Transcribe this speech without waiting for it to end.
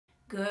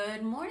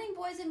Good morning,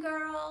 boys and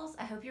girls.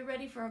 I hope you're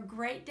ready for a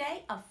great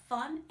day of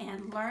fun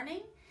and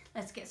learning.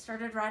 Let's get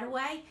started right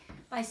away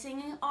by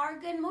singing our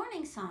good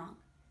morning song.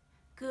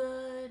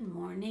 Good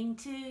morning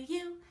to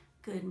you,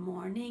 good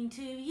morning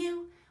to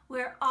you.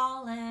 We're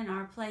all in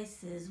our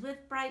places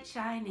with bright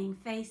shining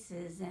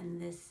faces,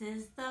 and this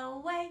is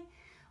the way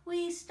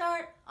we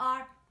start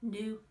our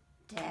new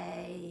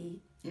day.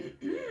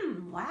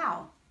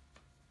 Wow.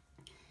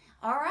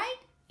 All right,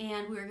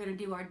 and we're going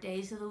to do our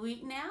days of the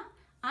week now.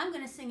 I'm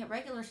going to sing it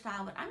regular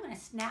style, but I'm going to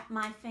snap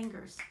my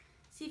fingers.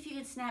 See if you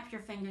can snap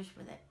your fingers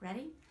with it.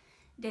 Ready?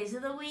 Days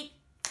of the week,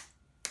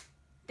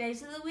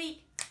 days of the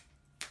week,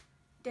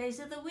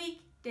 days of the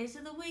week, days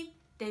of the week,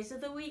 days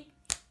of the week.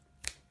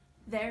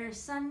 There's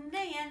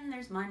Sunday and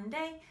there's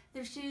Monday,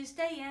 there's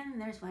Tuesday and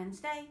there's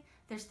Wednesday,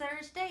 there's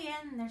Thursday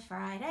and there's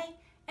Friday,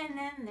 and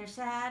then there's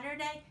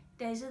Saturday.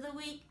 Days of the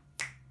week,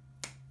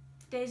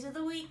 days of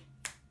the week,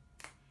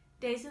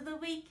 days of the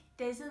week,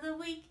 days of the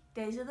week,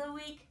 days of the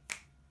week.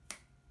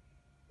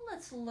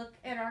 Let's look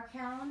at our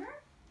calendar.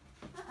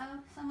 Uh-oh,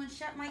 someone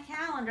shut my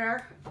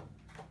calendar.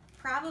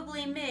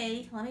 Probably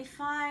me. Let me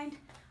find.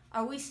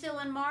 Are we still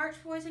in March,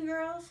 boys and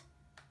girls?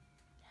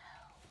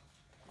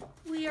 No.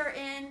 We are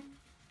in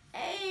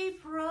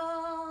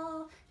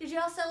April. Did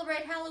y'all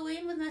celebrate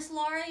Halloween with Miss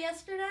Laura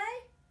yesterday?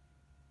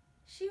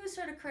 She was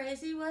sort of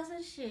crazy,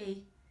 wasn't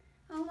she?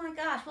 Oh my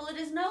gosh. Well, it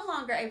is no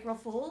longer April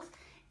Fool's.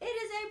 It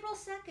is April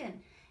 2nd.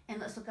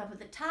 And let's look up at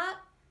the top.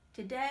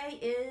 Today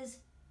is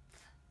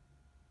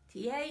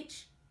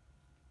TH,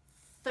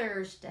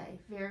 Thursday.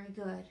 Very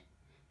good.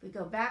 If we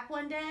go back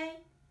one day,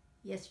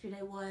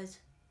 yesterday was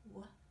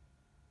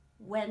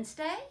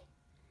Wednesday,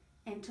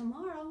 and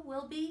tomorrow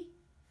will be,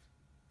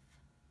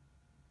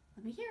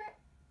 let me hear it,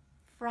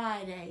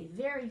 Friday.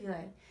 Very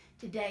good.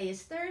 Today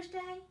is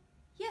Thursday,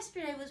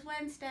 yesterday was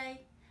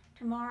Wednesday,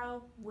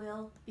 tomorrow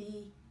will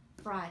be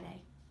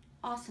Friday.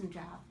 Awesome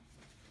job.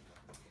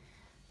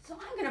 So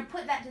I'm going to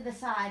put that to the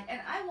side, and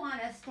I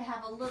want us to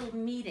have a little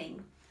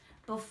meeting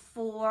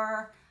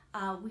before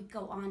we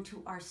go on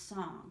to our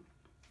song.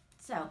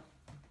 So,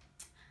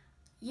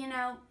 you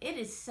know, it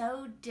is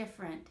so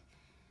different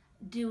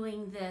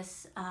doing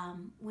this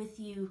with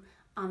you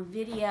on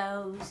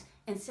videos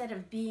instead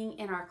of being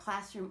in our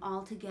classroom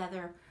all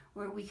together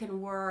where we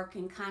can work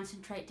and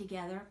concentrate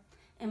together.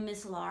 And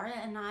Miss Laura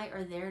and I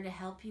are there to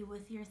help you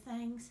with your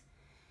things.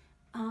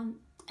 And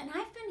I've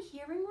been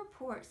hearing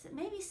reports that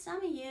maybe some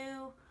of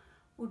you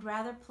would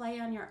rather play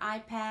on your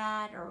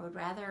iPad or would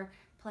rather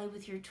play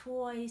with your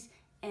toys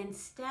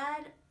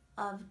instead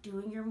of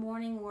doing your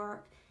morning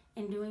work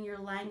and doing your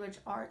language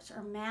arts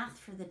or math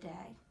for the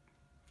day.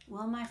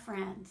 Well, my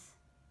friends,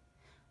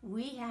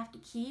 we have to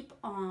keep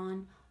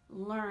on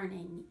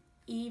learning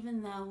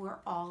even though we're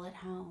all at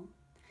home.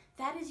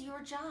 That is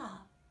your job.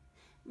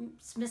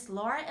 It's Miss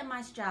Laura and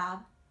my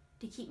job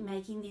to keep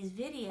making these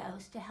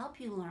videos to help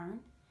you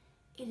learn.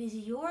 It is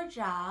your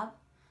job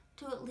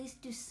to at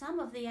least do some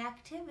of the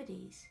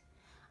activities.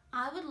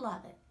 I would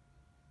love it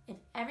if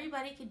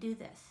everybody could do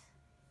this.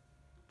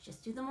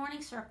 Just do the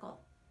morning circle.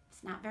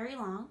 It's not very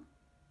long.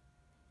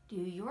 Do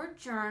your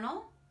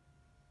journal.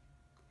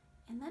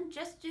 And then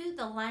just do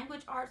the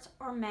language arts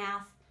or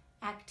math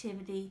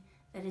activity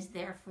that is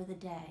there for the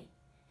day.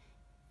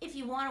 If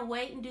you want to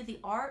wait and do the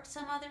art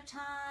some other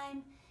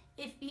time,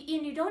 and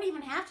you don't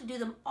even have to do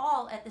them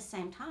all at the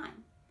same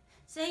time.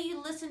 Say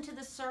you listen to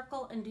the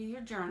circle and do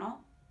your journal.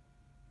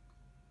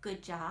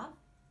 Good job.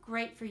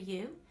 Great for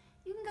you.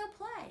 You can go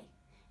play.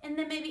 And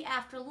then maybe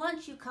after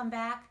lunch you come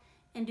back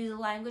and do the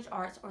language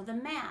arts or the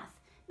math.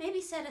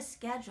 Maybe set a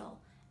schedule.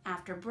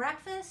 After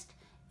breakfast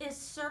is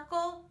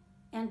circle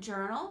and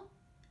journal,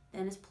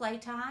 then is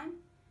playtime.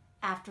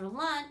 After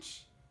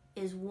lunch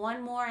is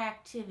one more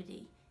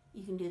activity.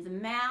 You can do the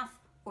math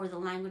or the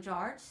language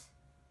arts.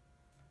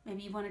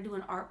 Maybe you want to do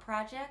an art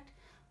project,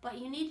 but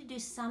you need to do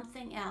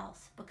something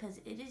else because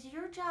it is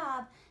your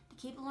job to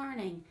keep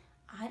learning.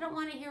 I don't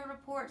want to hear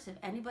reports of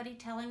anybody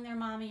telling their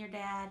mommy or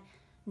dad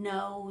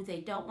no, they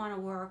don't want to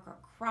work, or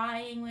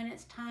crying when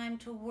it's time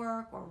to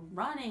work, or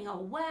running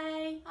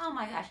away. Oh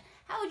my gosh,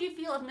 how would you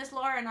feel if Miss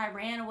Laura and I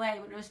ran away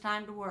when it was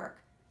time to work?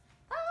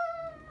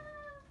 Ah!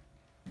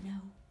 No,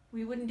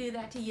 we wouldn't do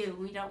that to you.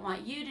 We don't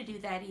want you to do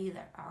that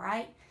either, all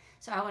right?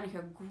 So I want to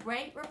hear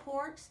great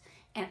reports,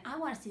 and I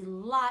want to see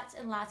lots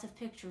and lots of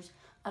pictures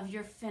of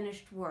your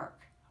finished work,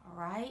 all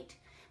right?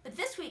 But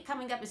this week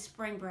coming up is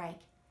spring break.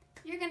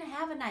 You're going to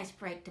have a nice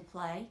break to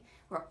play.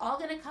 We're all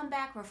going to come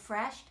back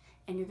refreshed,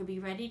 and you're going to be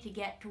ready to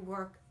get to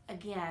work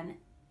again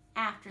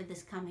after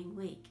this coming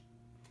week.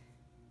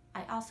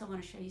 I also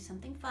want to show you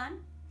something fun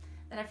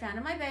that I found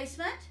in my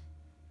basement.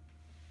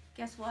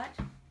 Guess what?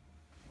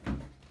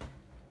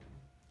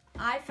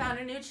 I found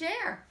a new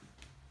chair.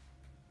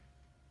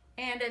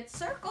 And it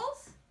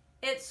circles,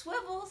 it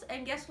swivels,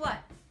 and guess what?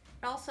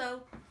 It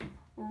also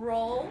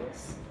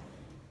rolls.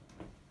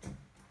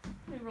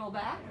 Let me roll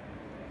back.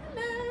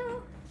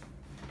 Hello.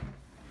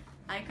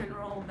 I can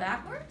roll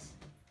backwards.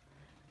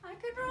 I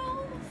could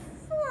roll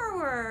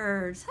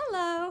forwards.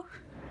 Hello.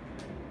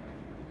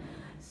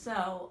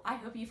 So I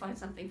hope you find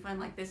something fun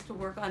like this to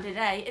work on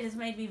today. It has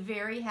made me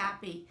very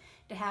happy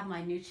to have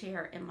my new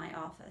chair in my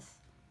office.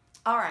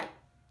 All right,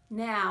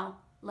 now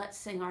let's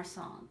sing our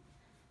song.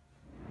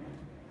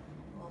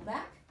 Roll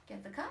back,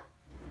 get the cup,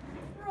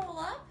 roll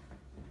up.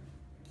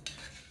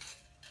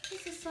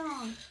 It's a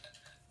song.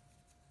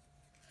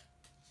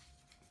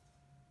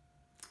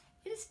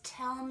 It is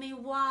Tell Me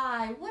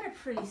Why. What a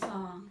pretty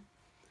song.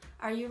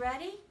 Are you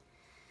ready?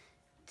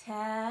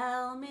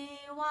 Tell me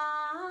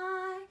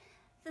why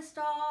the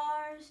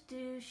stars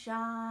do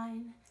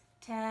shine.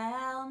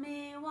 Tell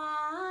me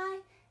why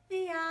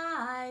the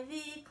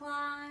ivy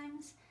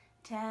climbs.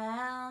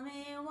 Tell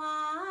me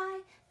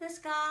why the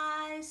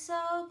sky's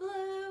so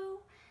blue.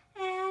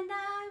 And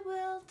I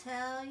will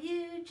tell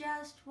you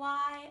just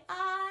why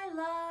I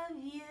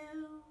love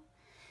you.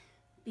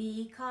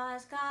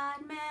 Because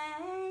God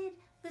made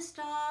the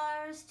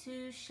stars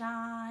to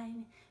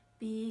shine.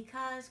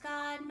 Because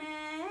God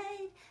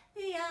made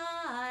the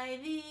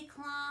ivy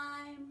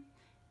climb.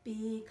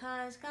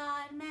 Because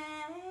God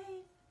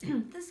made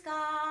the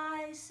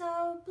sky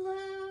so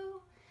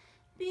blue.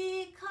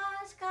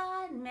 Because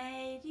God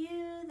made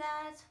you,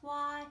 that's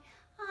why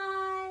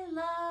I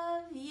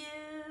love you.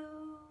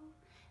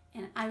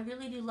 And I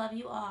really do love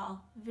you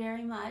all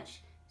very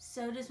much.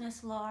 So does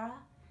Miss Laura.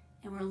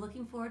 And we're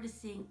looking forward to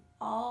seeing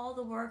all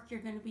the work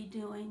you're going to be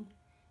doing.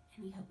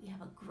 And we hope you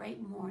have a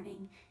great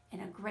morning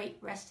and a great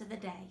rest of the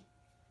day.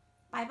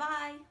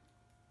 Bye-bye.